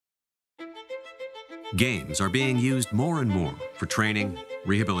Games are being used more and more for training,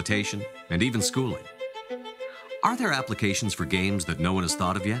 rehabilitation, and even schooling. Are there applications for games that no one has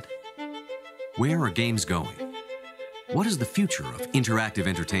thought of yet? Where are games going? What is the future of interactive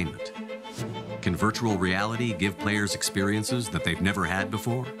entertainment? Can virtual reality give players experiences that they've never had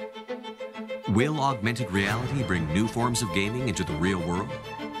before? Will augmented reality bring new forms of gaming into the real world?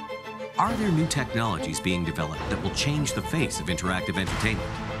 Are there new technologies being developed that will change the face of interactive entertainment?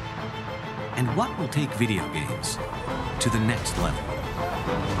 And what will take video games to the next level?